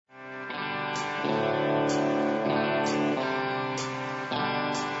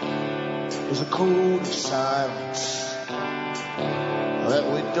There's a code of silence that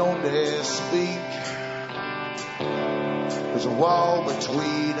we don't dare speak. There's a wall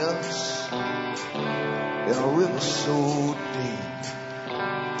between us and a river so deep.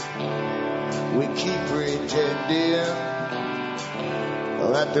 We keep pretending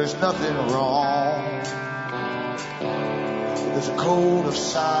that there's nothing wrong. There's a code of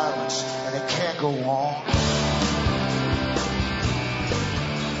silence and it can't go on.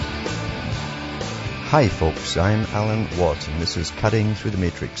 Hi folks, I'm Alan Watt and this is Cutting Through the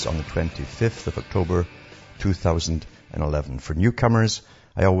Matrix on the 25th of October 2011. For newcomers,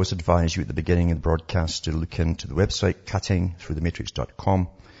 I always advise you at the beginning of the broadcast to look into the website cuttingthroughthematrix.com.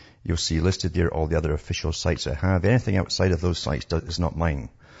 You'll see listed there all the other official sites I have. Anything outside of those sites is not mine,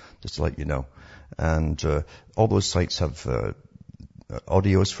 just to let you know. And all those sites have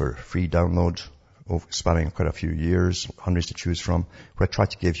audios for free download, spanning quite a few years, hundreds to choose from, where I try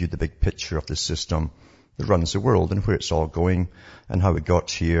to give you the big picture of the system that runs the world and where it's all going and how it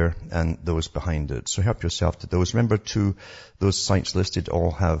got here and those behind it. So help yourself to those. Remember too, those sites listed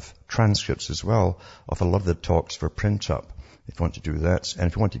all have transcripts as well of a lot of the talks for print up, if you want to do that. And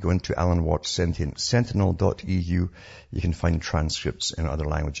if you want to go into Alan Watt Sentinel.eu, you can find transcripts in other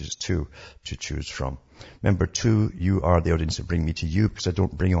languages too to choose from. Remember too, you are the audience that bring me to you, because I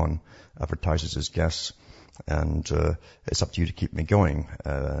don't bring on advertisers as guests. And it's up to you to keep me going.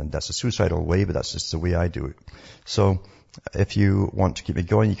 That's a suicidal way, but that's just the way I do it. So if you want to keep me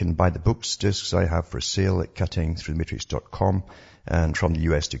going, you can buy the books, discs I have for sale at cuttingthroughthematrix.com. And from the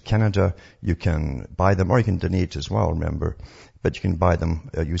US to Canada, you can buy them, or you can donate as well, remember. But you can buy them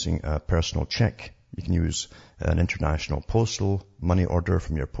using a personal check. You can use an international postal money order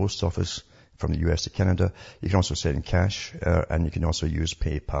from your post office from the US to Canada. You can also send cash, and you can also use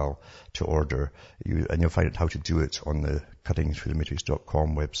PayPal to order. And you'll find out how to do it on the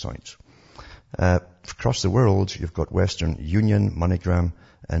cuttingthroughthematrix.com website. Across the world, you've got Western Union, MoneyGram,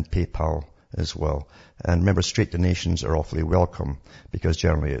 and PayPal as well. And remember, straight donations are awfully welcome, because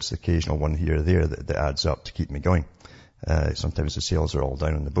generally it's the occasional one here or there that adds up to keep me going. Sometimes the sales are all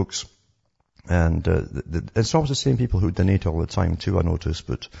down in the books. And it's always the same people who donate all the time too, I notice,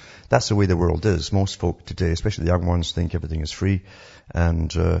 but that's the way the world is. Most folk today, especially the young ones, think everything is free,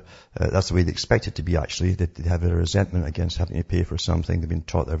 and that's the way they expect it to be actually. They have a resentment against having to pay for something. They've been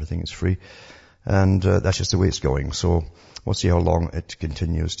taught that everything is free, and that's just the way it's going. So we'll see how long it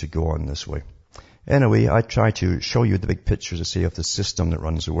continues to go on this way. Anyway, I try to show you the big picture, as I say, of the system that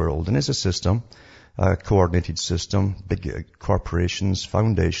runs the world. And it's a system, a coordinated system, big corporations,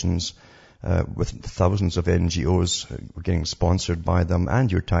 foundations, with thousands of NGOs getting sponsored by them,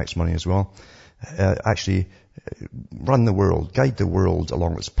 and your tax money as well, actually run the world, guide the world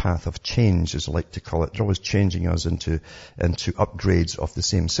along its path of change, as I like to call it. They're always changing us into upgrades of the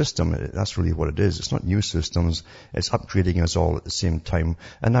same system. That's really what it is. It's not new systems. It's upgrading us all at the same time.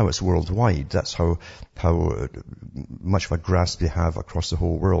 And now it's worldwide. That's how much of a grasp they have across the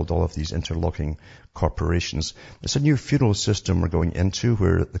whole world, all of these interlocking corporations. It's a new feudal system we're going into,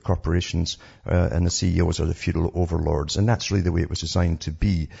 where the corporations and the CEOs are the feudal overlords. And that's really the way it was designed to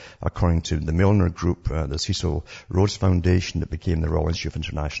be, according to the Milner Group, the Cecil Rhodes Foundation that became the Royal Institute of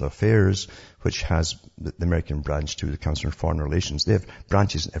International Affairs, which has the American branch to the Council on Foreign Relations. They have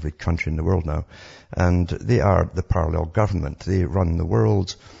branches in every country in the world now. And they are the parallel government. They run the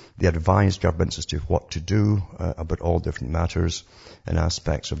world. They advise governments as to what to do about all different matters and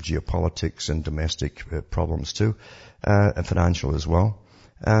aspects of geopolitics and domestic problems too, and financial as well.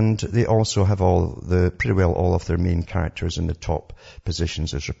 And they also have pretty well all of their main characters in the top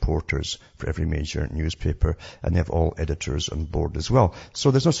positions as reporters for every major newspaper, and they have all editors on board as well.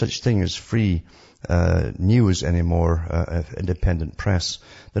 So there's no such thing as free news anymore, independent press.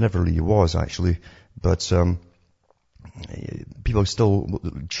 There never really was, actually. But people still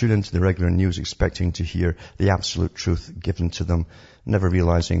tune into the regular news expecting to hear the absolute truth given to them, never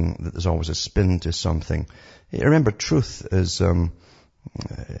realizing that there's always a spin to something. Remember, truth is...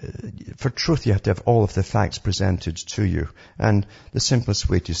 for truth, you have to have all of the facts presented to you. And the simplest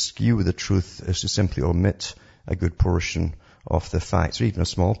way to skew the truth is to simply omit a good portion of the facts, or even a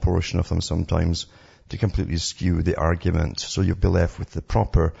small portion of them sometimes, to completely skew the argument. So you'll be left with the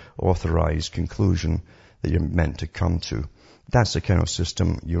proper authorized conclusion that you're meant to come to. That's the kind of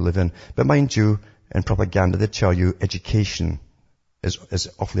system you live in. But mind you, in propaganda, they tell you education is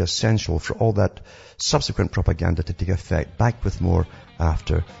awfully essential for all that subsequent propaganda to take effect. Back with more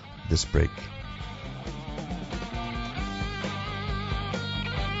after this break.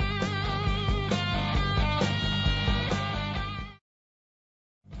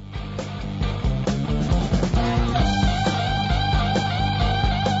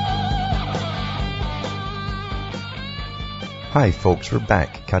 Hi folks, we're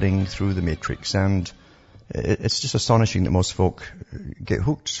back cutting through the matrix, and it's just astonishing that most folk get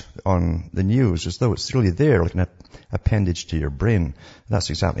hooked on the news as though it's really there, like an appendage to your brain. That's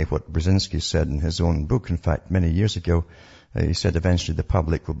exactly what Brzezinski said in his own book. In fact, many years ago, he said eventually the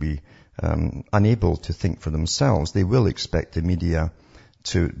public will be unable to think for themselves. They will expect the media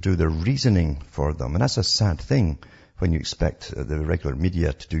to do their reasoning for them, and that's a sad thing when you expect the regular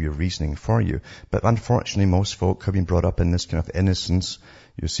media to do your reasoning for you. But unfortunately, most folk have been brought up in this kind of innocence.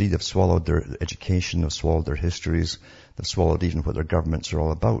 You see, they've swallowed their education, they've swallowed their histories, they've swallowed even what their governments are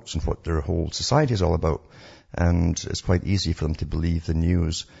all about and what their whole society is all about. And it's quite easy for them to believe the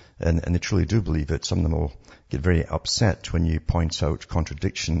news, and they truly do believe it. Some of them will get very upset when you point out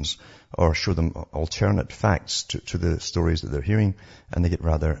contradictions or show them alternate facts to the stories that they're hearing, and they get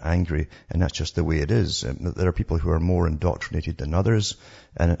rather angry. And that's just the way it is. There are people who are more indoctrinated than others,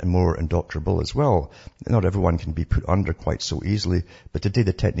 and more indoctrinable as well. Not everyone can be put under quite so easily, but today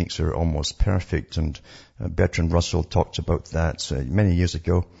the techniques are almost perfect. And Bertrand Russell talked about that many years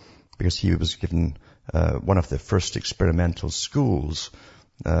ago, because he was given one of the first experimental schools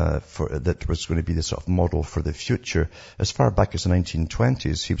that was going to be the sort of model for the future. As far back as the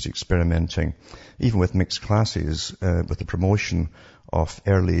 1920s, he was experimenting, even with mixed classes, with the promotion of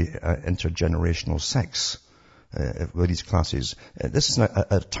early intergenerational sex with these classes. This is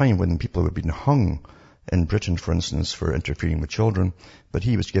a time when people were being hung in Britain, for instance, for interfering with children, but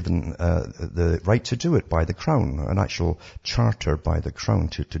he was given the right to do it by the Crown, an actual charter by the Crown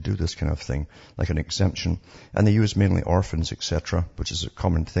to do this kind of thing, like an exemption. And they used mainly orphans, etc., which is a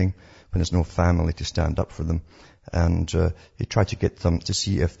common thing when there's no family to stand up for them. And he tried to get them to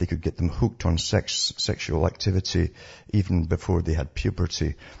see if they could get them hooked on sexual activity even before they had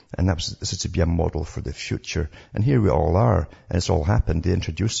puberty. And this is to be a model for the future. And here we all are, and it's all happened. They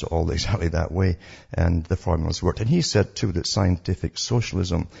introduced it all exactly that way, and the formulas worked. And he said too that scientific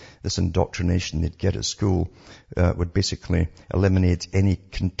socialism, this indoctrination they'd get at school, would basically eliminate any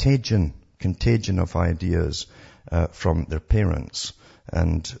contagion of ideas from their parents.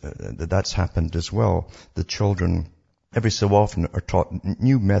 And that's happened as well. The children every so often are taught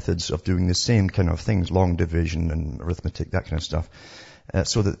new methods of doing the same kind of things, long division and arithmetic, that kind of stuff,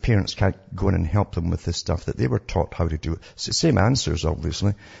 so that parents can't go in and help them with this stuff that they were taught how to do. It's the same answers,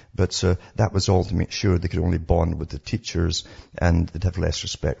 obviously, but that was all to make sure they could only bond with the teachers and they'd have less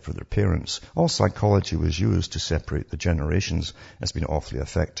respect for their parents. All psychology was used to separate the generations. It's been awfully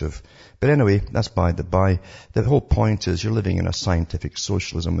effective. But anyway, that's by the by. The whole point is you're living in a scientific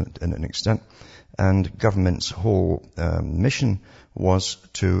socialism in an extent, and government's whole mission was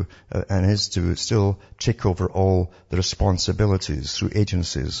to, and is to still take over all the responsibilities through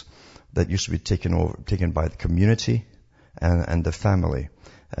agencies that used to be taken by the community and the family.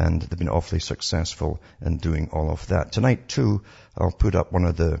 And they've been awfully successful in doing all of that. Tonight too, I'll put up one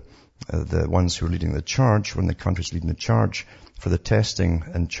of the ones who are leading the charge, when the country's leading the charge for the testing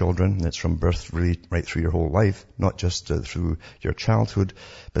in children. It's from birth really right through your whole life, not just through your childhood,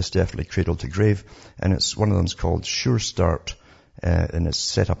 but it's definitely cradle to grave. And it's one of them's called Sure Start, and it's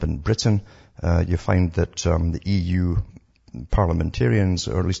set up in Britain. You find that the EU parliamentarians,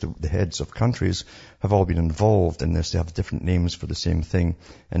 or at least the heads of countries, have all been involved in this. They have different names for the same thing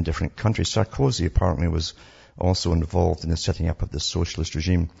in different countries. Sarkozy apparently was also involved in the setting up of this socialist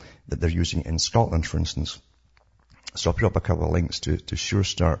regime that they're using in Scotland, for instance. So I'll put up a couple of links to Sure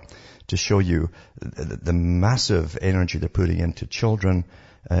Start to show you the massive energy they're putting into children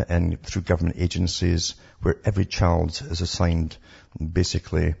and through government agencies, where every child is assigned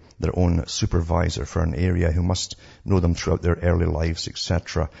basically their own supervisor for an area who must know them throughout their early lives,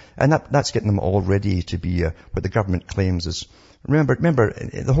 etc. And that's getting them all ready to be what the government claims is. Remember,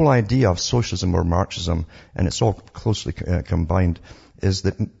 the whole idea of socialism or Marxism, and it's all closely combined, is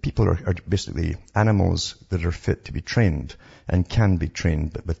that people are basically animals that are fit to be trained and can be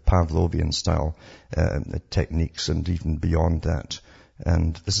trained, but with Pavlovian style techniques and even beyond that.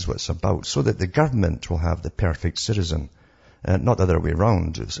 And this is what it's about, so that the government will have the perfect citizen. Not the other way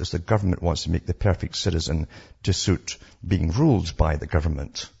around. It's the government wants to make the perfect citizen to suit being ruled by the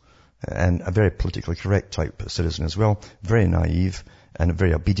government. And a very politically correct type of citizen as well. Very naive and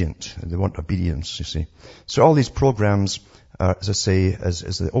very obedient. They want obedience, you see. So all these programs, as I say, as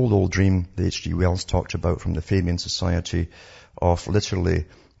the old dream that H.G. Wells talked about from the Fabian Society, of literally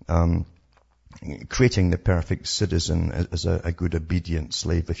creating the perfect citizen as a good obedient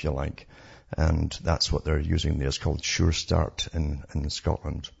slave, if you like. And that's what they're using there. It's called Sure Start in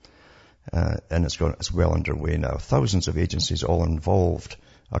Scotland. And it's well underway now. Thousands of agencies all involved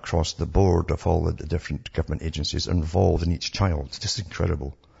across the board of all the different government agencies involved in each child. It's just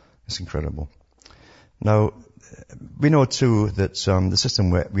incredible. It's incredible. Now, we know too that the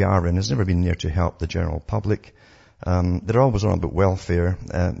system we are in has never been there to help the general public. They're always on about welfare.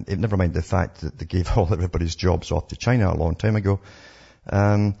 Never mind the fact that they gave all everybody's jobs off to China a long time ago.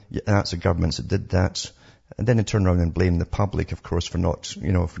 That's the governments that did that. And then they turn around and blame the public, of course, for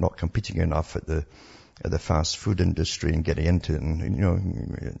not competing enough at the fast food industry and getting into it.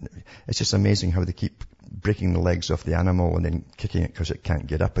 And, it's just amazing how they keep breaking the legs off the animal and then kicking it because it can't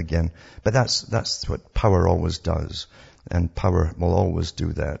get up again. But that's what power always does. And power will always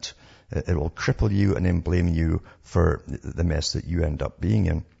do that. It will cripple you and then blame you for the mess that you end up being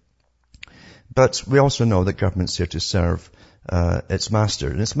in. But we also know that government's here to serve its master.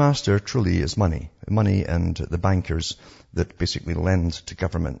 And its master truly is money. Money and the bankers that basically lend to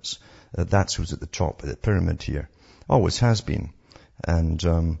governments. That's who's at the top of the pyramid here. Always has been. And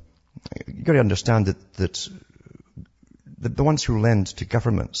you've got to understand that the ones who lend to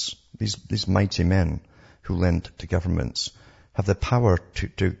governments, these mighty men who lend to governments, have the power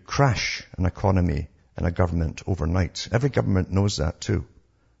to crash an economy and a government overnight. Every government knows that too.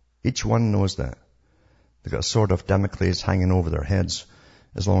 Each one knows that. They've got a sword of Damocles hanging over their heads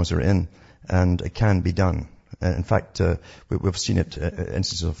as long as they're in, and it can be done. In fact, we've seen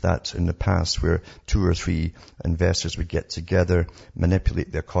instances of that in the past where 2 or 3 investors would get together,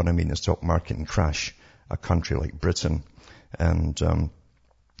 manipulate the economy and the stock market and crash a country like Britain and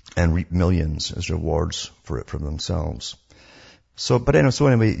reap millions as rewards for it for themselves. So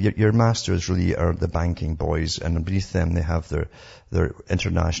anyway, your masters really are the banking boys, and beneath them they have their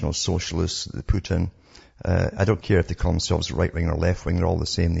international socialists, the Putin. I don't care if they call themselves right wing or left wing; they're all the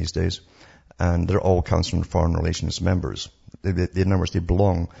same these days, and they're all Council on Foreign Relations members. They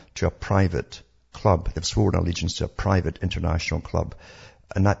belong to a private club. They've sworn allegiance to a private international club,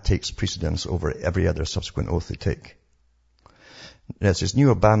 and that takes precedence over every other subsequent oath they take. Yes, this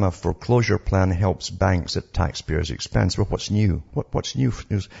new Obama foreclosure plan helps banks at taxpayers' expense. Well, what's new? What's new?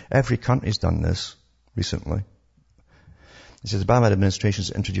 Every country's done this recently. It says Obama administration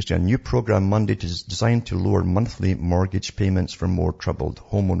has introduced a new program Monday designed to lower monthly mortgage payments for more troubled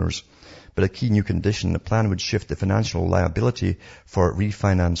homeowners. But a key new condition, the plan would shift the financial liability for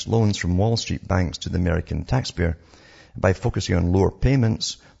refinanced loans from Wall Street banks to the American taxpayer. By focusing on lower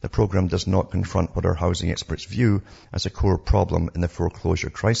payments, the program does not confront what our housing experts view as a core problem in the foreclosure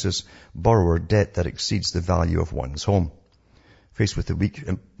crisis, borrower debt that exceeds the value of one's home. Faced with the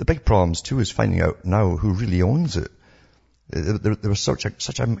big problems too is finding out now who really owns it. There was such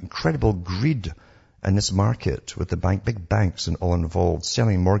an incredible greed in this market with the big banks and all involved,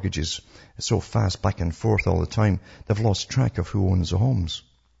 selling mortgages so fast back and forth all the time, they've lost track of who owns the homes.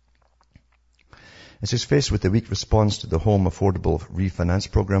 It says, faced with the weak response to the Home Affordable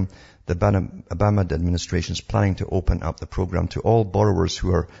Refinance Program, the Obama administration is planning to open up the program to all borrowers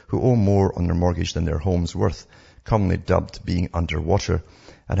who owe more on their mortgage than their home's worth, commonly dubbed being underwater,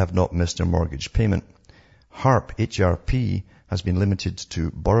 and have not missed their mortgage payment. HARP, H-A-R-P, has been limited to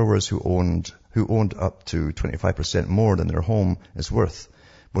borrowers who owned up to 25% more than their home is worth.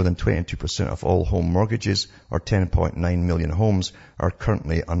 More than 22% of all home mortgages, or 10.9 million homes, are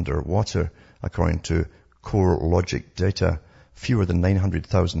currently underwater. According to CoreLogic data, fewer than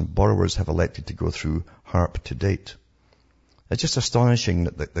 900,000 borrowers have elected to go through HARP to date. It's just astonishing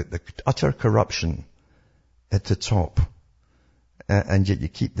that the utter corruption at the top, and yet you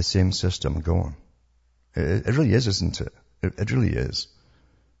keep the same system going. It really is, isn't it? It really is.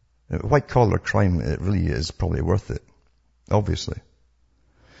 White-collar crime, it really is probably worth it, obviously.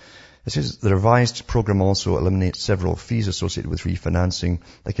 It says the revised program also eliminates several fees associated with refinancing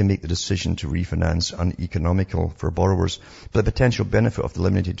that can make the decision to refinance uneconomical for borrowers. But the potential benefit of the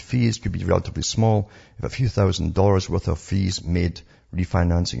eliminated fees could be relatively small if a few $1,000s worth of fees made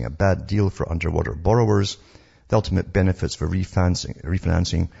refinancing a bad deal for underwater borrowers. The ultimate benefits for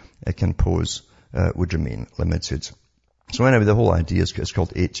refinancing it can pose would remain limited. So anyway, the whole idea is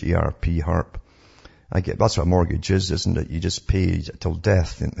called HARP, HARP. That's what a mortgage is, isn't it? You just pay till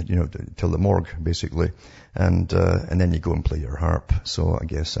death, till the morgue, basically. And then you go and play your harp. So I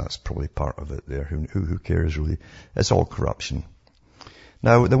guess that's probably part of it there. Who cares really? It's all corruption.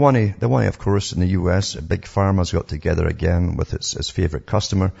 Now, the one, of course, in the US, Big Pharma's got together again with its favorite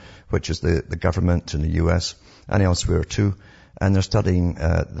customer, which is the government in the US and elsewhere too. And they're studying,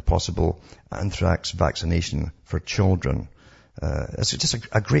 the possible anthrax vaccination for children. It's just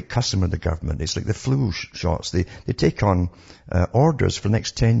a great customer of the government. It's like the flu shots. They take on orders for the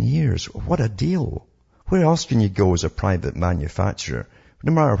next 10 years. What a deal. Where else can you go as a private manufacturer,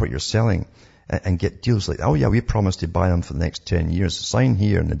 no matter what you're selling, and get deals like, oh yeah, we promised to buy them for the next 10 years. Sign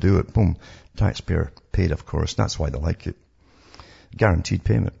here and they do it. Boom. Taxpayer paid, of course. That's why they like it. Guaranteed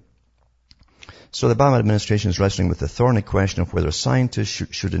payment. So the Obama administration is wrestling with the thorny question of whether scientists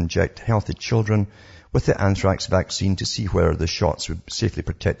should inject healthy children with the anthrax vaccine to see whether the shots would safely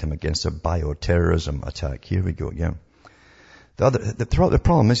protect them against a bioterrorism attack. Here we go again. The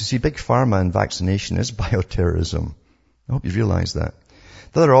problem is, you see, big pharma and vaccination is bioterrorism. I hope you realize that.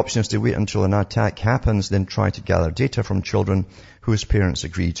 The other option is to wait until an attack happens, then try to gather data from children whose parents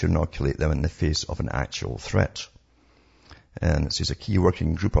agree to inoculate them in the face of an actual threat. And this is a key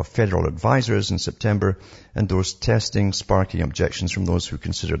working group of federal advisors in September endorsed testing, sparking objections from those who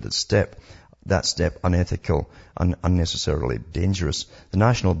considered that step unethical and unnecessarily dangerous. The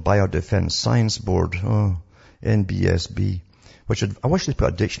National Biodefense Science Board, NBSB, I wish they'd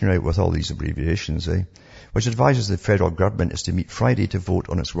put a dictionary out with all these abbreviations, which advises the federal government is to meet Friday to vote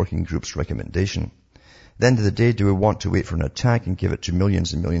on its working group's recommendation. At the end of the day, do we want to wait for an attack and give it to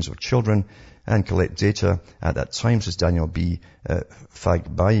millions and millions of children and collect data at that time, says Daniel B.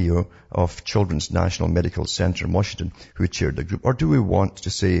 Fagbayo of Children's National Medical Center in Washington, who chaired the group? Or do we want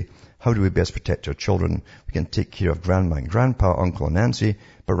to say, how do we best protect our children? We can take care of grandma and grandpa, uncle and auntie,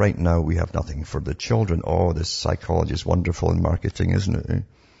 but right now we have nothing for the children. Oh, this psychology is wonderful in marketing, isn't it?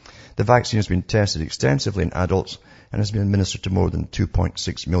 The vaccine has been tested extensively in adults and has been administered to more than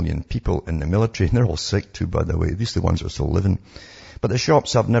 2.6 million people in the military. And they're all sick too, by the way. These are the ones who are still living. But the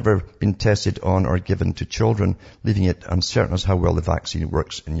shots have never been tested on or given to children, leaving it uncertain as how well the vaccine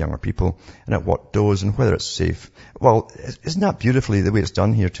works in younger people and at what dose and whether it's safe. Well, isn't that beautifully the way it's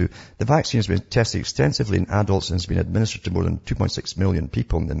done here too? The vaccine has been tested extensively in adults and has been administered to more than 2.6 million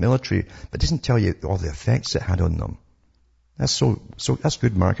people in the military, but it doesn't tell you all the effects it had on them. That's that's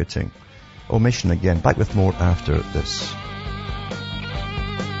good marketing. Omission again. Back with more after this.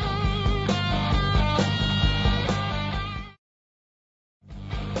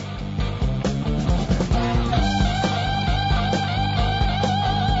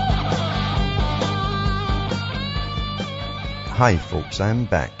 Hi folks, I'm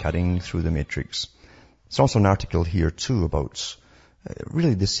back cutting through the matrix. There's also an article here too about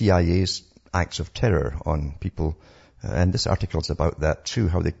really the CIA's acts of terror on people. And this article is about that too,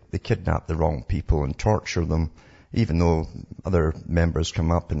 how they kidnap the wrong people and torture them, even though other members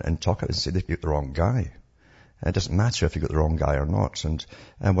come up and talk and say they've got the wrong guy. It doesn't matter if you've got the wrong guy or not. And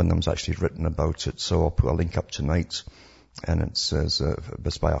one of them's actually written about it, so I'll put a link up tonight. And it says,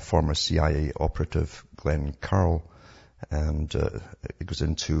 it's by a former CIA operative, Glenn Carl. And it goes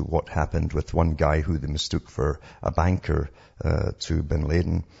into what happened with one guy who they mistook for a banker to bin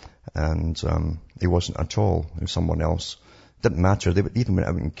Laden. And he wasn't at all. He was someone else. Didn't matter. They even went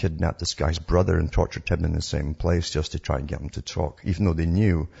out and kidnapped this guy's brother and tortured him in the same place just to try and get him to talk, even though they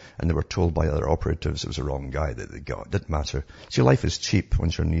knew and they were told by other operatives it was the wrong guy that they got. Didn't matter. So life is cheap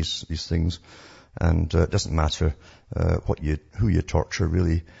once you're in these things. And it doesn't matter who you torture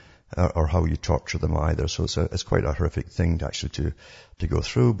really. Or how you torture them either. So it's quite a horrific thing to actually to go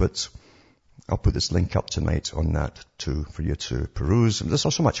through, but I'll put this link up tonight on that too for you to peruse. There's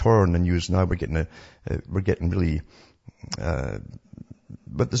also much horror in the news now. We're getting really,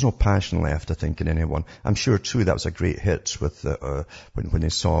 but there's no passion left, I think, in anyone. I'm sure too that was a great hit with when they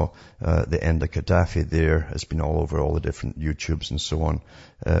saw the end of Gaddafi there. It's been all over all the different YouTubes and so on.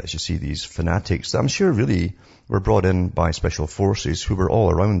 As you see these fanatics that I'm sure really were brought in by special forces who were all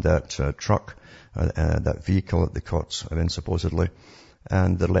around that truck, that vehicle that they caught supposedly,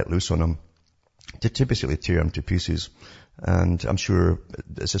 and they let loose on them to basically tear him to pieces. And I'm sure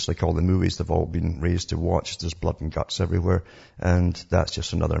it's just like all the movies they've all been raised to watch. There's blood and guts everywhere, and that's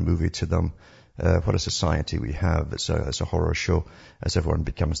just another movie to them. What a society we have. It's a horror show as everyone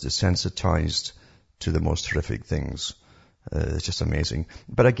becomes desensitized to the most horrific things. It's just amazing.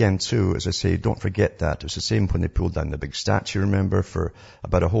 But again, too, as I say, don't forget that. It was the same when they pulled down the big statue, remember, for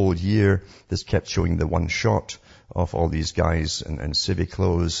about a whole year. This kept showing the one shot of all these guys in civic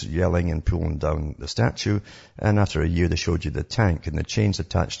clothes yelling and pulling down the statue. And after a year, they showed you the tank and the chains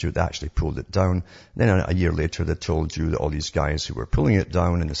attached to it. They actually pulled it down. Then a year later, they told you that all these guys who were pulling it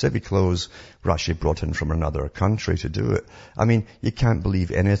down in the civic clothes were actually brought in from another country to do it. I mean, you can't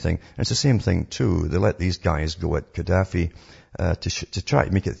believe anything. And it's the same thing, too. They let these guys go at Gaddafi to try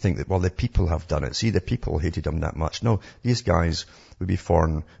to make it think that, well, the people have done it. See, the people hated him that much. No, these guys would be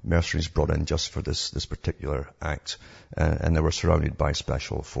foreign mercenaries brought in just for this particular act. And they were surrounded by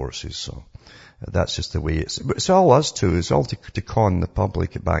special forces. So that's just the way it's all us too. It's all to con the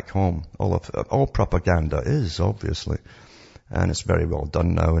public back home. All propaganda is, obviously. And it's very well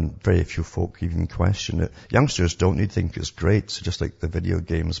done now, and very few folk even question it. Youngsters don't. They think it's great. So just like the video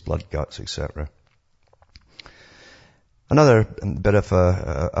games, blood, guts, etc. Another bit of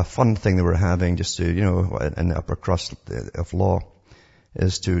a fun thing that we're having, just to, in the upper crust of law,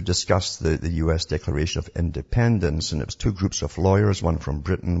 is to discuss the U.S. Declaration of Independence. And it was two groups of lawyers, one from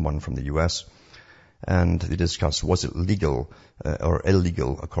Britain, one from the U.S., and they discussed, was it legal or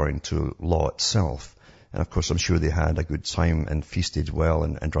illegal according to law itself? And of course, I'm sure they had a good time and feasted well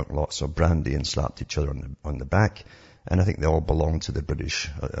and drunk lots of brandy and slapped each other on the back. And I think they all belong to the British,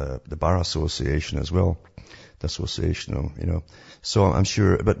 the Bar Association as well. The association, you know. So I'm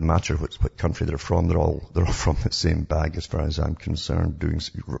sure it doesn't matter what country they're from. They're all from the same bag as far as I'm concerned,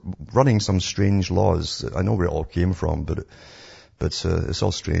 running some strange laws. I know where it all came from, but it's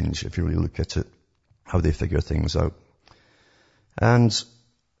all strange if you really look at it, how they figure things out. And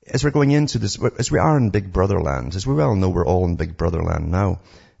as we're going into this, as we are in Big Brother land, as we well know, we're all in Big Brother land now,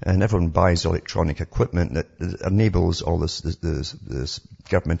 and everyone buys electronic equipment that enables all this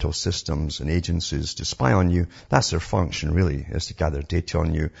governmental systems and agencies to spy on you. That's their function, really, is to gather data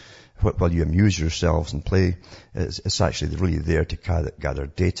on you while you amuse yourselves and play. It's actually really there to gather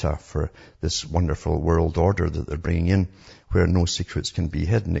data for this wonderful world order that they're bringing in, where no secrets can be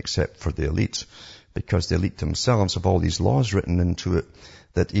hidden except for the elite, because the elite themselves have all these laws written into it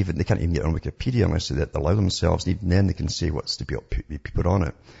that even they can't even get on Wikipedia unless they allow themselves. Even then, they can say what's to be put on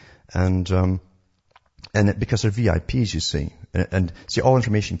it, and because they're VIPs, you see, and see, all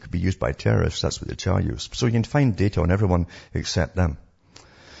information could be used by terrorists. That's what they tell you. So you can find data on everyone except them.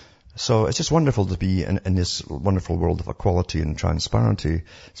 So it's just wonderful to be in this wonderful world of equality and transparency.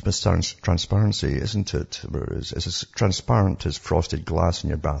 Transparency, isn't it? It's as transparent as frosted glass in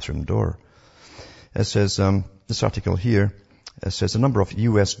your bathroom door. It says, this article here, it says a number of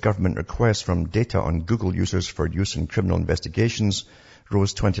U.S. government requests from data on Google users for use in criminal investigations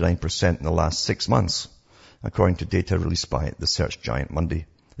rose 29% in the last 6 months, according to data released by the search giant Monday.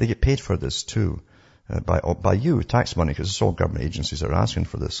 They get paid for this too, by you, tax money, because it's all government agencies that are asking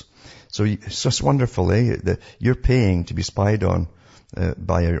for this. So it's just wonderful, that you're paying to be spied on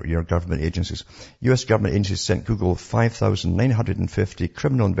by your government agencies. U.S. government agencies sent Google 5,950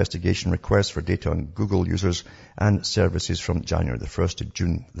 criminal investigation requests for data on Google users and services from January the 1st to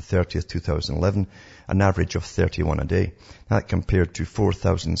June the 30th, 2011, an average of 31 a day. That compared to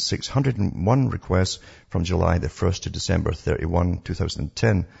 4,601 requests from July the 1st to December 31,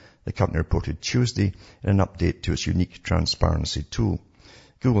 2010, the company reported Tuesday in an update to its unique transparency tool.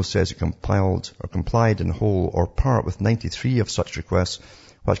 Google says it complied in whole or part with 93 of such requests,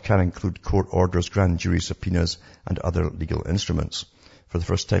 which can include court orders, grand jury subpoenas, and other legal instruments. For the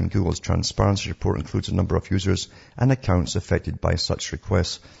first time, Google's transparency report includes a number of users and accounts affected by such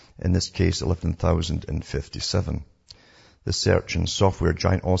requests, in this case 11,057. The search and software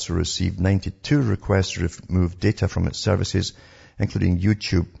giant also received 92 requests to remove data from its services, including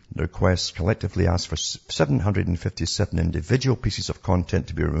YouTube. The requests collectively asked for 757 individual pieces of content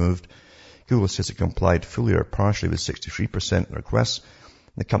to be removed. Google says it complied fully or partially with 63% of requests.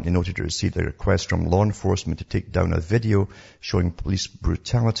 The company noted it received a request from law enforcement to take down a video showing police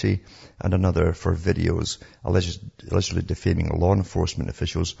brutality and another for videos allegedly defaming law enforcement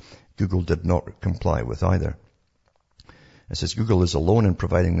officials. Google did not comply with either. It says Google is alone in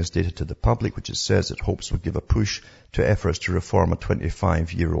providing this data to the public, which it says it hopes will give a push to efforts to reform a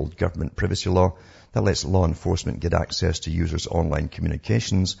 25-year-old government privacy law that lets law enforcement get access to users' online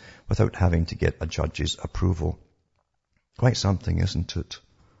communications without having to get a judge's approval. Quite something, isn't it?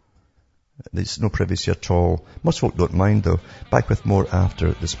 There's no privacy at all. Most folk don't mind, though. Back with more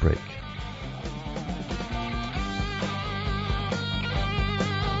after this break.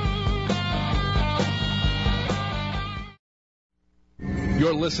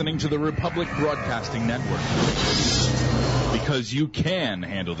 You're listening to the Republic Broadcasting Network, because you can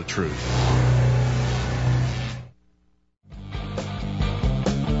handle the truth.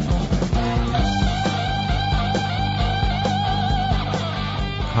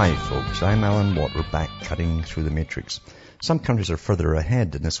 Hi folks, I'm Alan Watt. We're back cutting through the matrix. Some countries are further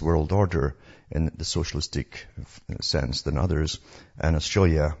ahead in this world order in the socialistic sense than others. And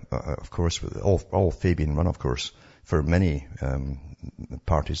Australia, of course, with all Fabian run, of course, for many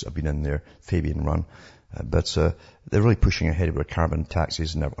parties have been in there, Fabian run. But they're really pushing ahead with carbon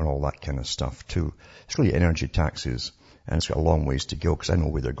taxes and all that kind of stuff too. It's really energy taxes, and it's got a long ways to go because I know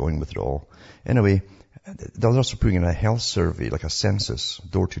where they're going with it all. Anyway, they're also putting in a health survey, like a census,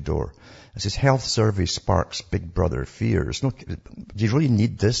 door to door. It says health survey sparks Big Brother fears. No, do you really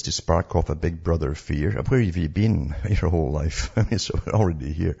need this to spark off a Big Brother fear? Where have you been your whole life? I mean, it's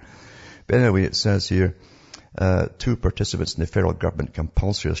already here. But anyway, it says here, 2 participants in the federal government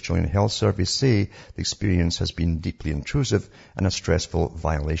compulsory Australian health survey say the experience has been deeply intrusive and a stressful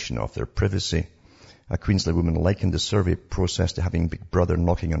violation of their privacy. A Queensland woman likened the survey process to having Big Brother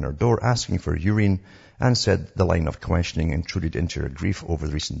knocking on her door, asking for urine, and said the line of questioning intruded into her grief over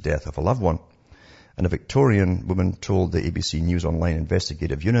the recent death of a loved one. And a Victorian woman told the ABC News Online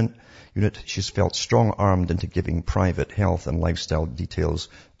investigative unit she's felt strong-armed into giving private health and lifestyle details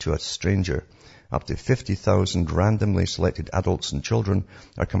to a stranger. Up to 50,000 randomly selected adults and children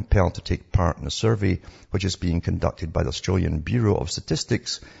are compelled to take part in a survey, which is being conducted by the Australian Bureau of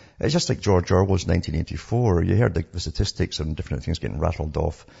Statistics. It's just like George Orwell's 1984. You heard the statistics and different things getting rattled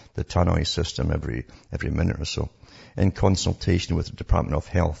off the Tannoy system every minute or so, in consultation with the Department of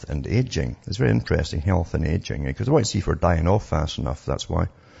Health and Aging. It's very interesting, health and aging, because I want to see if we're dying off fast enough, that's why.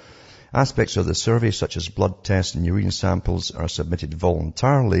 Aspects of the survey, such as blood tests and urine samples, are submitted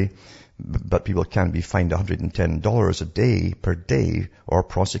voluntarily, but people can be fined $110 a day per day or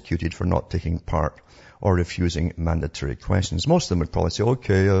prosecuted for not taking part or refusing mandatory questions. Most of them would probably say,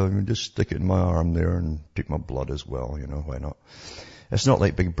 okay, just stick it in my arm there and take my blood as well, why not? It's not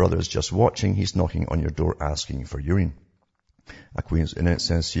like Big Brother is just watching, he's knocking on your door asking for urine. And it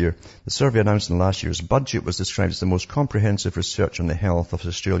says here, the survey announced in last year's budget was described as the most comprehensive research on the health of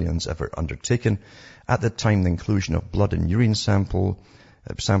Australians ever undertaken. At the time, the inclusion of blood and urine sampling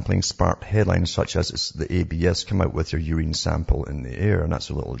sparked headlines such as the ABS come out with your urine sample in the air, and that's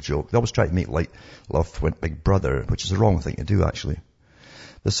a little joke. They always try to make light of Big Brother, which is the wrong thing to do, actually.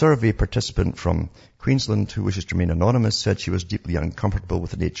 The survey participant from Queensland, who wishes to remain anonymous, said she was deeply uncomfortable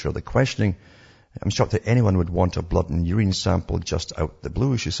with the nature of the questioning. I'm shocked that anyone would want a blood and urine sample just out the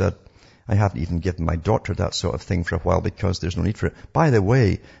blue, she said. I haven't even given my doctor that sort of thing for a while because there's no need for it. By the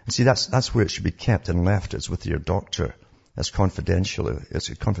way, see, that's where it should be kept and left, is with your doctor. That's confidential. It's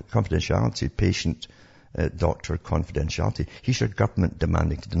a confidentiality, patient-doctor confidentiality. He's your government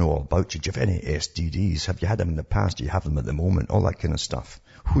demanding to know all about you. Do you have any STDs? Have you had them in the past? Do you have them at the moment? All that kind of stuff.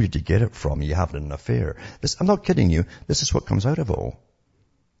 Who did you get it from? You have an affair. I'm not kidding you. This is what comes out of it all.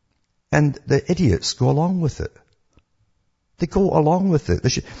 And the idiots go along with it. They go along with it.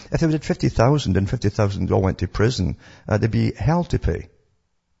 If they did 50,000 and 50,000 all went to prison, they'd be hell to pay.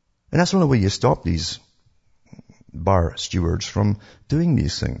 And that's the only way you stop these bar stewards from doing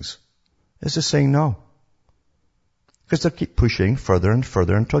these things. Is just saying no. Because they keep pushing further and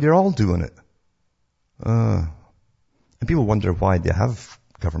further until you're all doing it. And people wonder why they have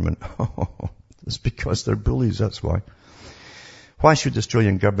government. It's because they're bullies, that's why. Why should the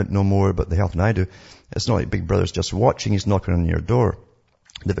Australian government know more about the health than I do? It's not like Big Brother's just watching, he's knocking on your door.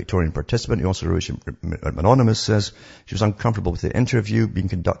 The Victorian participant, who also wrote anonymous, says she was uncomfortable with the interview being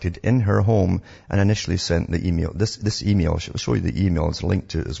conducted in her home and initially sent the email. This email, I'll show you the email, it's linked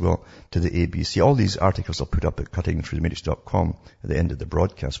to it as well, to the ABC. All these articles I'll put up at cuttingthroughthematrix.com at the end of the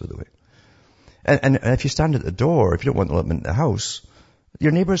broadcast, by the way. And if you stand at the door, if you don't want to let them in the house,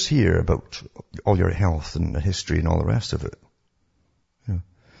 your neighbours hear about all your health and history and all the rest of it.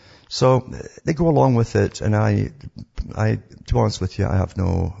 So they go along with it, and I, to be honest with you,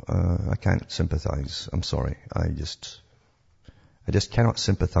 I can't sympathize. I'm sorry. I just cannot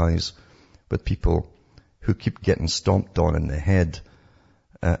sympathize with people who keep getting stomped on in the head,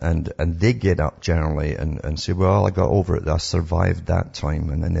 and they get up generally and say, well, I got over it. I survived that time,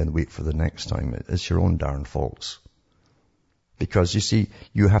 and then wait for the next time. It's your own darn faults. Because you see,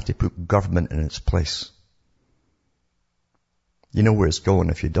 you have to put government in its place. You know where it's going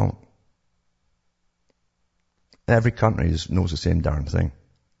if you don't. Every country knows the same darn thing.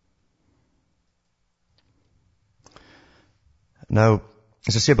 Now,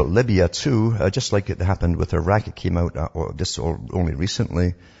 as I say about Libya too, just like it happened with Iraq, it came out only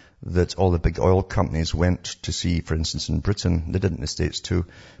recently that all the big oil companies went to see, for instance, in Britain, they did it in the States too,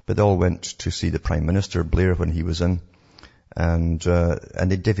 but they all went to see the Prime Minister, Blair, when he was in. And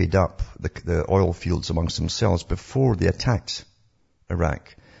they divvied up the oil fields amongst themselves before they attacked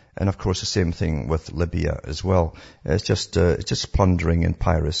Iraq. And of course the same thing with Libya as well. It's just plundering and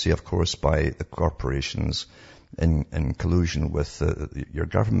piracy, of course, by the corporations in collusion with your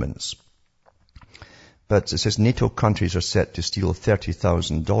governments. But it says NATO countries are set to steal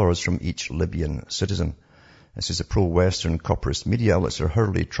 $30,000 from each Libyan citizen. It says the pro-Western corporate media outlets are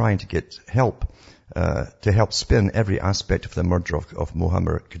hurriedly trying to get help to help spin every aspect of the murder of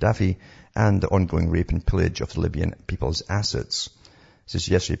Muammar Gaddafi and the ongoing rape and pillage of the Libyan people's assets. It says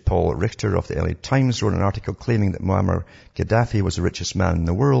yesterday Paul Richter of the LA Times wrote an article claiming that Muammar Gaddafi was the richest man in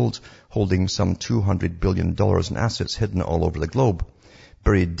the world, holding some $200 billion in assets hidden all over the globe.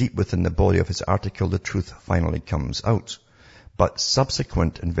 Buried deep within the body of his article, the truth finally comes out. But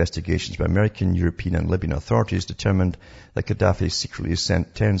subsequent investigations by American, European and Libyan authorities determined that Gaddafi secretly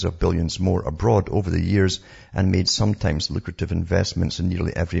sent tens of billions more abroad over the years and made sometimes lucrative investments in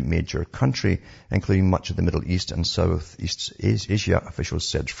nearly every major country, including much of the Middle East and Southeast Asia, officials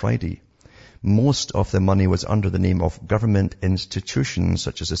said Friday. Most of the money was under the name of government institutions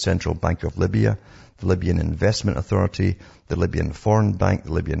such as the Central Bank of Libya, the Libyan Investment Authority, the Libyan Foreign Bank,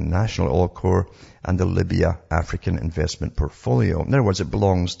 the Libyan National Oil Corps, and the Libya African Investment Portfolio. In other words, it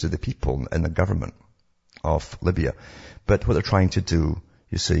belongs to the people and the government of Libya. But what they're trying to do,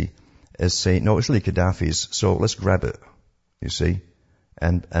 you see, is say, no, it's really Gaddafi's, so let's grab it, you see,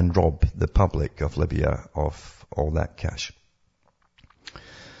 and rob the public of Libya of all that cash.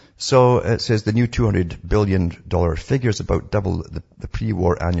 So it says the new $200 billion figure is about double the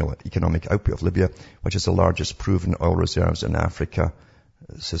pre-war annual economic output of Libya, which is the largest proven oil reserves in Africa,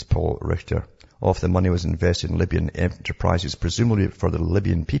 says Paul Richter. All of the money was invested in Libyan enterprises, presumably for the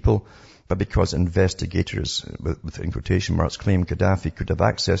Libyan people, but because investigators, in quotation marks, claim Gaddafi could have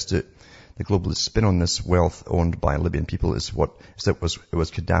access to it, the globalist spin on this wealth owned by Libyan people is that it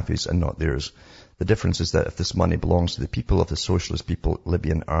was Gaddafi's and not theirs. The difference is that if this money belongs to the people of the socialist people,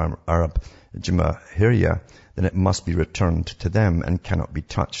 Libyan Arab Jamahiriya, then it must be returned to them and cannot be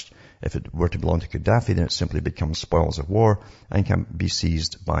touched. If it were to belong to Gaddafi, then it simply becomes spoils of war and can be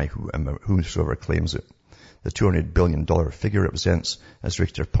seized by whosoever claims it. The $200 billion figure represents, as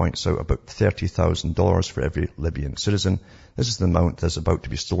Richter points out, about $30,000 for every Libyan citizen. This is the amount that's about to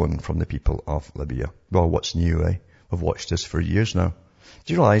be stolen from the people of Libya. Well, what's new, eh? We've watched this for years now.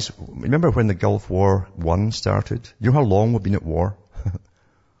 Do you realize, remember when the Gulf War I started? You know how long we've been at war?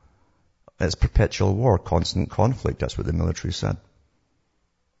 It's perpetual war, constant conflict. That's what the military said.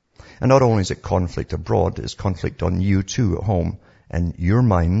 And not only is it conflict abroad, it's conflict on you too at home and your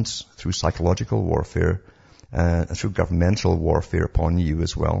minds through psychological warfare, through governmental warfare upon you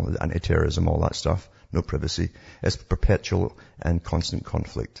as well, anti-terrorism, all that stuff, no privacy. It's perpetual and constant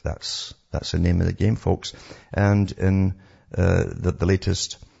conflict. That's the name of the game, folks. And in the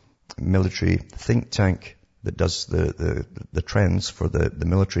latest military think tank that does the trends for the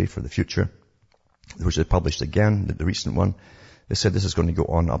military for the future, which they published again, the recent one, they said this is going to go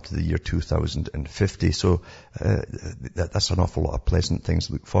on up to the year 2050. So that's an awful lot of pleasant things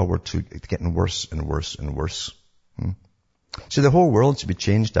to look forward to. It's getting worse and worse and worse. So the whole world should be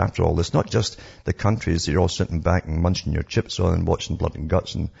changed after all this, not just the countries that you're all sitting back and munching your chips on and watching blood and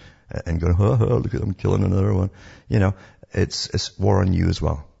guts and going, look at them killing another one. You know, it's war on you as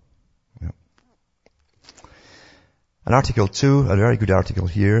well. Yeah. An article 2, a very good article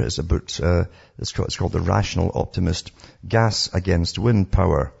here, is about, it's called The Rational Optimist, Gas Against Wind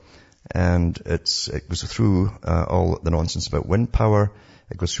Power. And it goes through all the nonsense about wind power.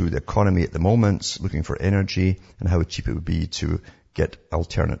 It goes through the economy at the moment, looking for energy and how cheap it would be to get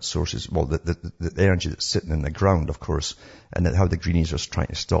alternate sources. Well, the energy that's sitting in the ground, of course, and how the Greenies are trying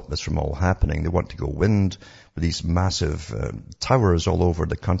to stop this from all happening. They want to go wind with these massive towers all over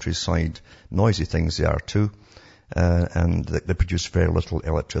the countryside, noisy things they are too, and they produce very little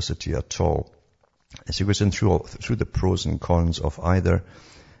electricity at all. So it goes in through the pros and cons of either,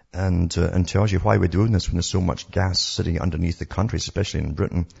 and tells you why we're doing this when there's so much gas sitting underneath the countries, especially in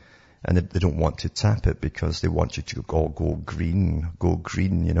Britain. And they don't want to tap it because they want you to all go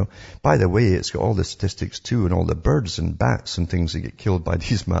green, you know. By the way, it's got all the statistics too, and all the birds and bats and things that get killed by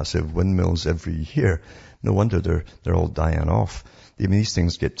these massive windmills every year. No wonder they're all dying off. I mean, these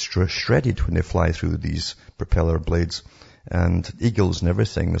things get shredded when they fly through these propeller blades. And eagles and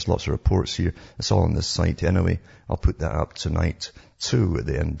everything, there's lots of reports here. It's all on this site anyway. I'll put that up tonight too at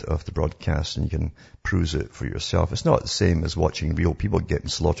the end of the broadcast, and you can peruse it for yourself. It's not the same as watching real people getting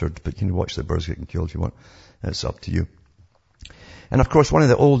slaughtered, but you can watch the birds getting killed if you want. It's up to you. And of course, one of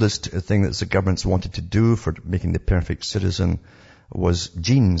the oldest things that the governments wanted to do for making the perfect citizen was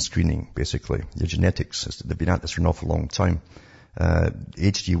gene screening, basically. The genetics. They've been at this for an awful long time.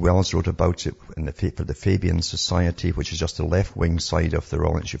 H.G. Wells wrote about it for the Fabian Society, which is just the left-wing side of the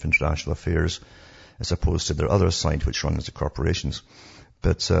Royal Institute of International Affairs, as opposed to their other side, which runs the corporations.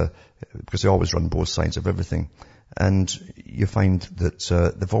 But because they always run both sides of everything. And you find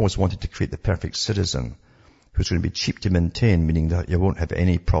that they've always wanted to create the perfect citizen who's going to be cheap to maintain, meaning that you won't have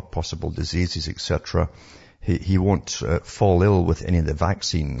any possible diseases, etc. He won't fall ill with any of the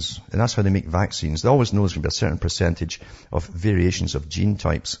vaccines. And that's how they make vaccines. They always know there's going to be a certain percentage of variations of gene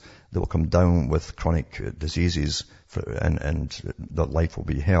types that will come down with chronic diseases, and that life will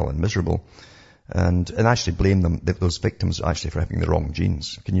be hell and miserable. And actually blame them, those victims, actually for having the wrong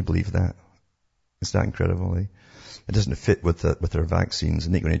genes. Can you believe that? Is that incredible, eh? It doesn't fit with their vaccines,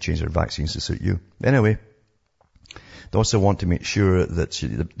 and they're going to change their vaccines to suit you. Anyway, They also want to make sure that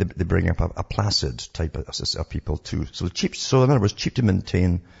they bring up a placid type of people too. So in other words, cheap to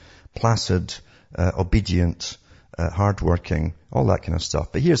maintain, placid, obedient, hardworking, all that kind of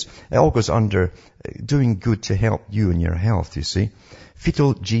stuff. But it all goes under doing good to help you and your health, you see.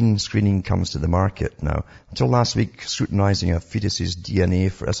 Fetal gene screening comes to the market now. Until last week, scrutinizing a fetus's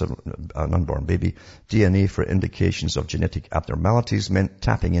DNA as an unborn baby, DNA for indications of genetic abnormalities meant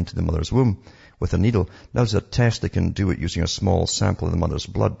tapping into the mother's womb with a needle. Now there's a test that can do it using a small sample of the mother's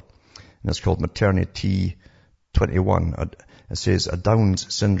blood. And it's called Maternity T21. It says a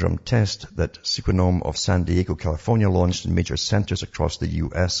Down's syndrome test that Sequenom of San Diego, California launched in major centers across the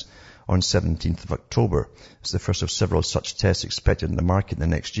U.S. on 17th of October. It's the first of several such tests expected in the market in the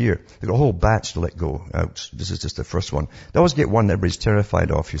next year. They've got a whole batch to let go out. This is just the first one. They always get one that everybody's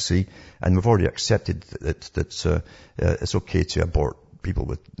terrified of, you see, and we've already accepted that it's okay to abort people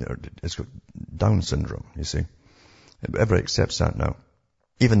with Down syndrome, you see. Everybody accepts that now.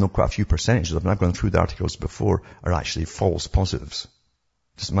 Even though quite a few percentages of them, I've gone through the articles before, are actually false positives.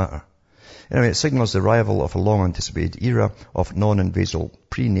 Doesn't matter. Anyway, it signals the arrival of a long-anticipated era of non-invasive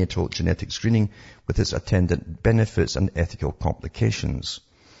prenatal genetic screening with its attendant benefits and ethical complications.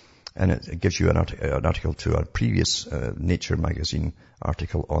 And it gives you an article to a previous Nature magazine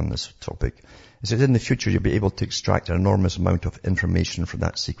article on this topic. It says in the future you'll be able to extract an enormous amount of information from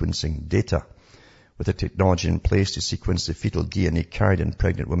that sequencing data. With the technology in place to sequence the fetal DNA carried in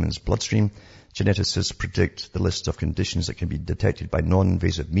pregnant women's bloodstream, geneticists predict the list of conditions that can be detected by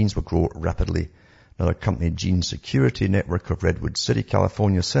non-invasive means will grow rapidly. Another company, Gene Security Network of Redwood City,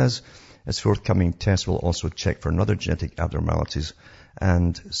 California, says its forthcoming test will also check for another genetic abnormalities,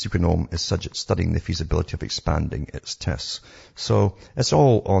 and Sequenom is studying the feasibility of expanding its tests. So it's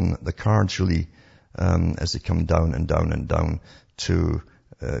all on the cards, really, as they come down and down and down to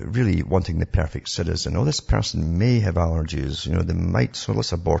really wanting the perfect citizen. Oh, this person may have allergies, they might, so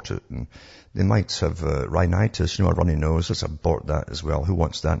let's abort it. And they might have rhinitis, a runny nose, let's abort that as well. Who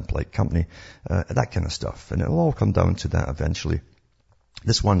wants that in polite company? That kind of stuff. And it'll all come down to that eventually.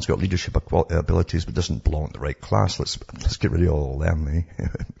 This one's got leadership abilities but doesn't belong in the right class. Let's get rid of all them, eh?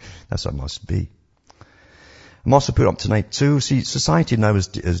 That's what it must be. I'm also put up tonight too. See, society now is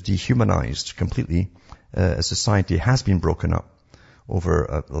dehumanized completely. Society has been broken up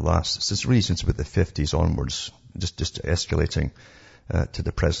over since about the 50s onwards, just escalating to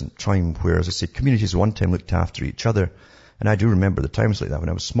the present time, where, as I say, communities at one time looked after each other. And I do remember the times like that when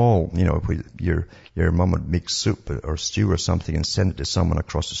I was small, where your mum would make soup or stew or something and send it to someone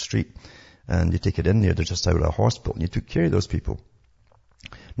across the street, and you take it in there, they're just out of a hospital, and you took care of those people.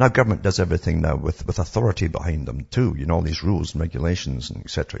 Now government does everything now with authority behind them too, all these rules and regulations and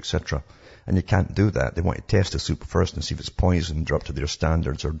et cetera, and you can't do that. They want to test the soup first and see if it's poisoned or up to their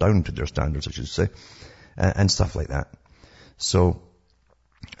standards, or down to their standards, I should say, and stuff like that. So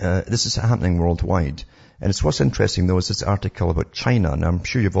this is happening worldwide. And it's what's interesting though is this article about China. Now I'm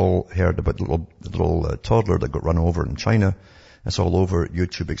sure you've all heard about the little toddler that got run over in China. It's all over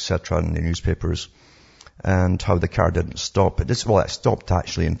YouTube, etc., and the newspapers, and how the car didn't stop. It stopped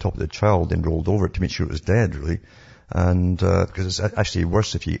actually on top of the child and rolled over to make sure it was dead, really. And because it's actually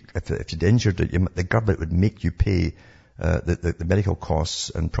worse if you'd injured it, the government would make you pay the medical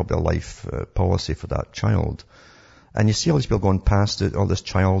costs and probably a life policy for that child. And you see all these people going past it, all this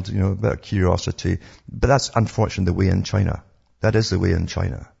child, a bit of curiosity. But that's unfortunately the way in China. That is the way in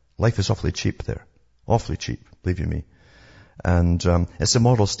China. Life is awfully cheap there. Awfully cheap, believe you me. And it's a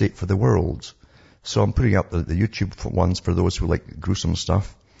model state for the world. So I'm putting up the YouTube ones for those who like gruesome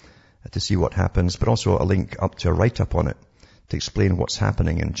stuff to see what happens, but also a link up to a write-up on it to explain what's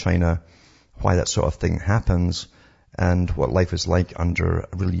happening in China, why that sort of thing happens, and what life is like under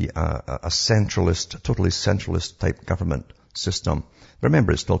really a centralist, totally centralist type government system.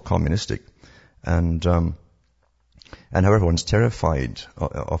 Remember, it's still communistic. And how everyone's terrified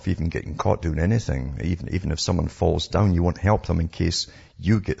of even getting caught doing anything. Even if someone falls down, you won't help them in case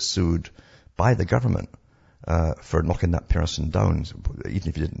you get sued by the government for knocking that person down, even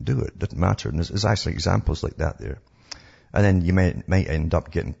if you didn't do it. It doesn't matter. And there's actually examples like that there. And then you might end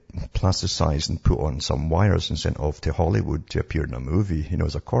up getting plasticized and put on some wires and sent off to Hollywood to appear in a movie,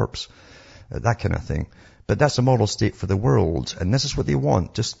 as a corpse. That kind of thing. But that's a model state for the world. And this is what they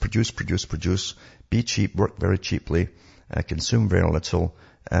want. Just produce, be cheap, work very cheaply, consume very little,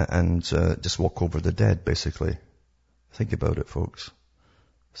 and just walk over the dead, basically. Think about it, folks.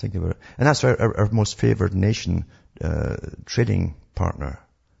 Think about it. And that's our most favored nation, trading partner.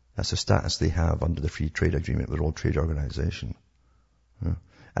 That's the status they have under the Free Trade Agreement with the World Trade Organization. Yeah.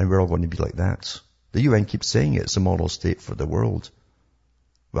 And we're all going to be like that. The UN keeps saying it's a model state for the world.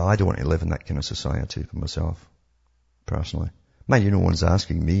 Well, I don't want to live in that kind of society for myself. personally. Mind you, no one's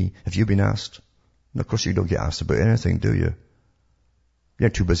asking me. Have you been asked? And of course you don't get asked about anything, do you? You're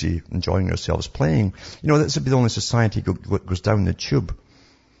too busy enjoying yourselves playing. You know, that's the only society goes down the tube.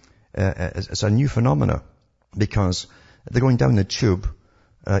 It's a new phenomena because they're going down the tube,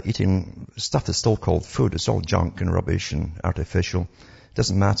 eating stuff that's still called food. It's all junk and rubbish and artificial. It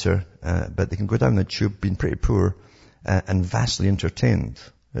doesn't matter, but they can go down the tube being pretty poor and vastly entertained.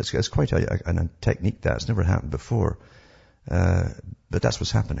 It's quite a technique that's never happened before. But that's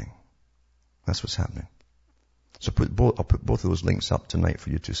what's happening. That's what's happening. So I'll put both of those links up tonight for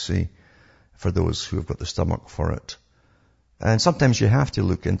you to see, for those who have got the stomach for it. And sometimes you have to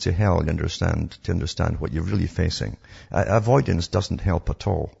look into hell to understand what you're really facing. Avoidance doesn't help at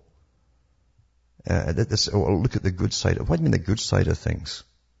all. Look at the good side. What do you mean the good side of things?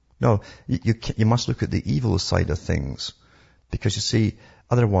 No, you must look at the evil side of things. Because you see,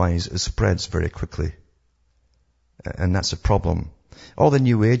 otherwise it spreads very quickly. And that's a problem. All the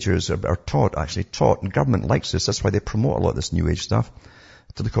New Agers are taught, and government likes this. That's why they promote a lot of this New Age stuff,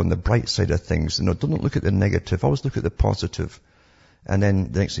 to look on the bright side of things. You know, don't look at the negative. Always look at the positive. And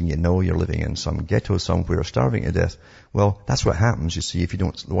then the next thing you know, you're living in some ghetto somewhere, starving to death. Well, that's what happens, you see, if you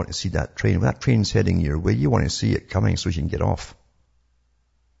don't want to see that train. When that train's heading your way, you want to see it coming so you can get off.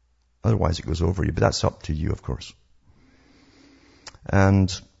 Otherwise it goes over you. But that's up to you, of course.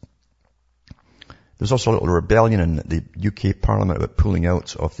 And there's also a little rebellion in the UK Parliament about pulling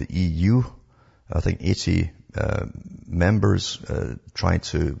out of the EU. I think 80 members trying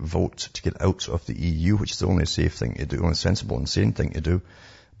to vote to get out of the EU, which is the only safe thing to do, only sensible and sane thing to do.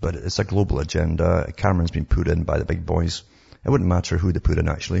 But it's a global agenda. Cameron's been put in by the big boys. It wouldn't matter who they put in,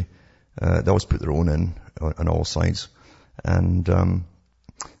 actually. They always put their own in on all sides. And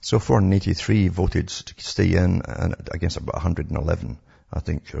so 483 voted to stay in, and against about 111. I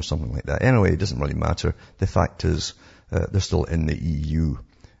think, or something like that. Anyway, it doesn't really matter. The fact is, they're still in the EU.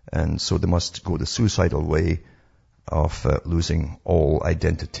 And so they must go the suicidal way of losing all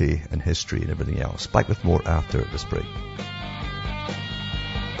identity and history and everything else. Back with more after this break.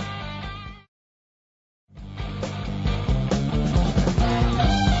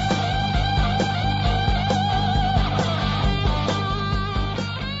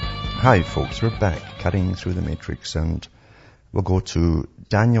 Hi folks, we're back, cutting through the matrix, and we'll go to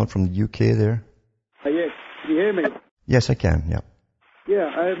Daniel from the UK there. Yes, can you hear me? Yes, I can, yeah.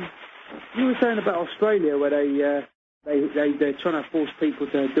 Yeah, you were saying about Australia where they're trying to force people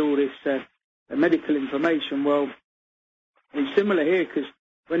to do all this medical information. Well, it's similar here because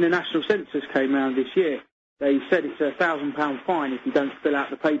when the national census came around this year, they said it's a £1,000 fine if you don't fill out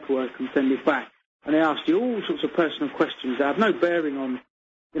the paperwork and send it back. And they asked you all sorts of personal questions that have no bearing on,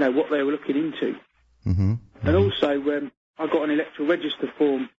 you know, what they were looking into. Mm-hmm. And also, I got an electoral register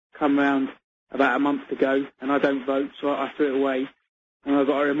form come round about a month ago, and I don't vote, so I threw it away. And I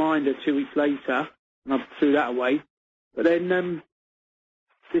got a reminder 2 weeks later, and I threw that away. But then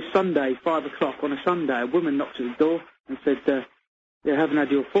this Sunday, 5 o'clock on a Sunday, a woman knocked at the door and said, "You haven't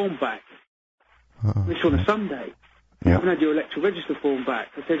had your form back." This on a Sunday. Yeah. "You haven't had your electoral register form back."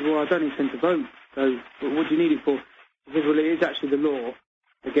 I said, "Well, I don't intend to vote, so what do you need it for?" She said, "Well, it is actually the law.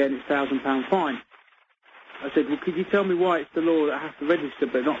 Again, it's £1,000 fine." I said, "Well, could you tell me why it's the law that I have to register,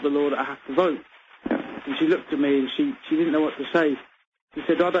 but not the law that I have to vote?" And she looked at me and she didn't know what to say. She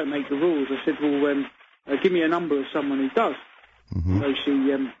said, "I don't make the rules." I said, "Well, give me a number of someone who does." Mm-hmm. So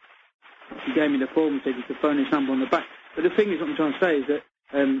she gave me the form and said, "You can phone this number on the back." But the thing is, what I'm trying to say is that,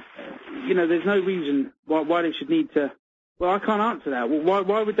 you know, there's no reason why they should need to. Well, I can't answer that. Well,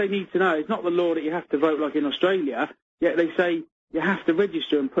 why would they need to know? It's not the law that you have to vote like in Australia, yet they say you have to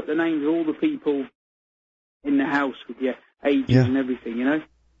register and put the names of all the people in the house with your ages and everything, you know?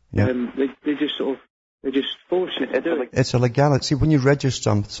 Yeah. They just force you to do it. It's a legality. See, when you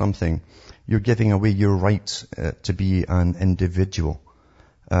register something, you're giving away your right to be an individual.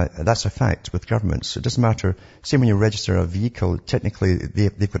 That's a fact with governments. It doesn't matter. Say when you register a vehicle, technically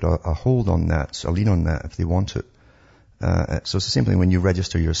they've got a hold on that, a lien on that if they want it. So it's the same thing when you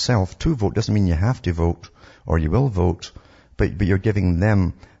register yourself to vote. Doesn't mean you have to vote or you will vote, but you're giving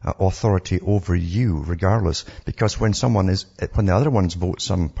them authority over you regardless. Because when the other ones vote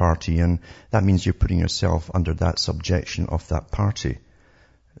some party in, that means you're putting yourself under that subjection of that party.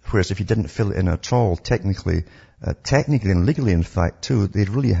 Whereas if you didn't fill it in at all, technically and legally in fact too, they'd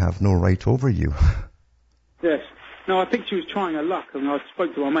really have no right over you. Yes. No, I think she was trying her luck. I mean, I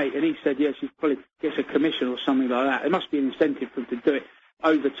spoke to my mate and he said, yes, she probably gets a commission or something like that. There must be an incentive for them to do it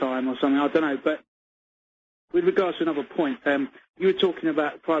overtime or something, I don't know. But with regards to another point, you were talking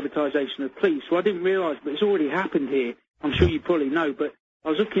about privatisation of police. Well, I didn't realise, but it's already happened here. I'm sure you probably know, but I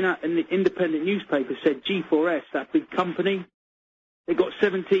was looking at an independent newspaper said G4S, that big company, they got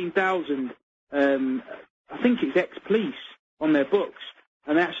 17,000, I think it's ex-police on their books,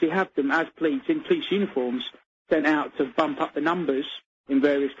 and they actually have them as police, in police uniforms, sent out to bump up the numbers in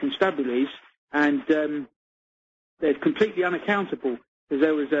various constabularies, and they're completely unaccountable, because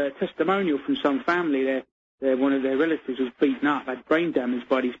there was a testimonial from some family there, one of their relatives was beaten up, had brain damage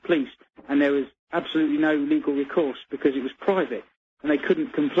by these police, and there was absolutely no legal recourse because it was private, and they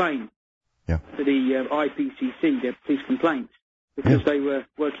couldn't complain to the IPCC, their police complaints, because they were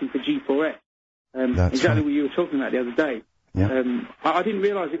working for G4S. Exactly what you were talking about the other day. Yeah. I didn't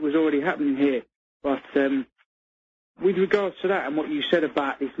realise it was already happening here, but with regards to that and what you said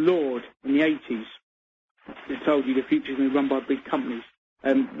about this Lord in the 80s, that told you the future's going to be run by big companies,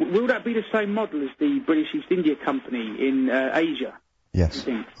 will that be the same model as the British East India Company in Asia? Yes.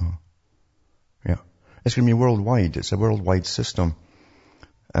 Yeah. It's going to be worldwide. It's a worldwide system.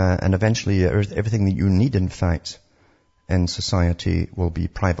 And eventually everything that you need, in fact, in society will be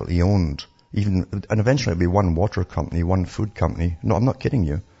privately owned. And eventually it'll be one water company, one food company. No, I'm not kidding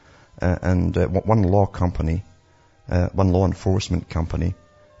you. And one law company, one law enforcement company.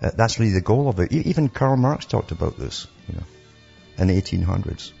 That's really the goal of it. Even Karl Marx talked about this, in the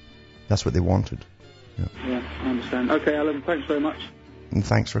 1800s. That's what they wanted. Yeah, I understand. Okay, Alan, thanks very much. And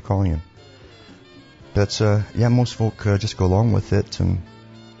thanks for calling in. But, most folk just go along with it and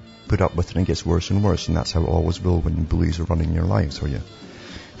put up with it, and it gets worse and worse, and that's how it always will when bullies are running your lives for you.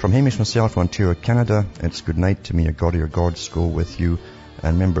 From Hamish myself, Ontario, Canada, it's good night to me. A God or your gods go with you.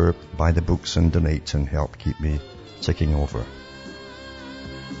 And remember, buy the books and donate and help keep me ticking over.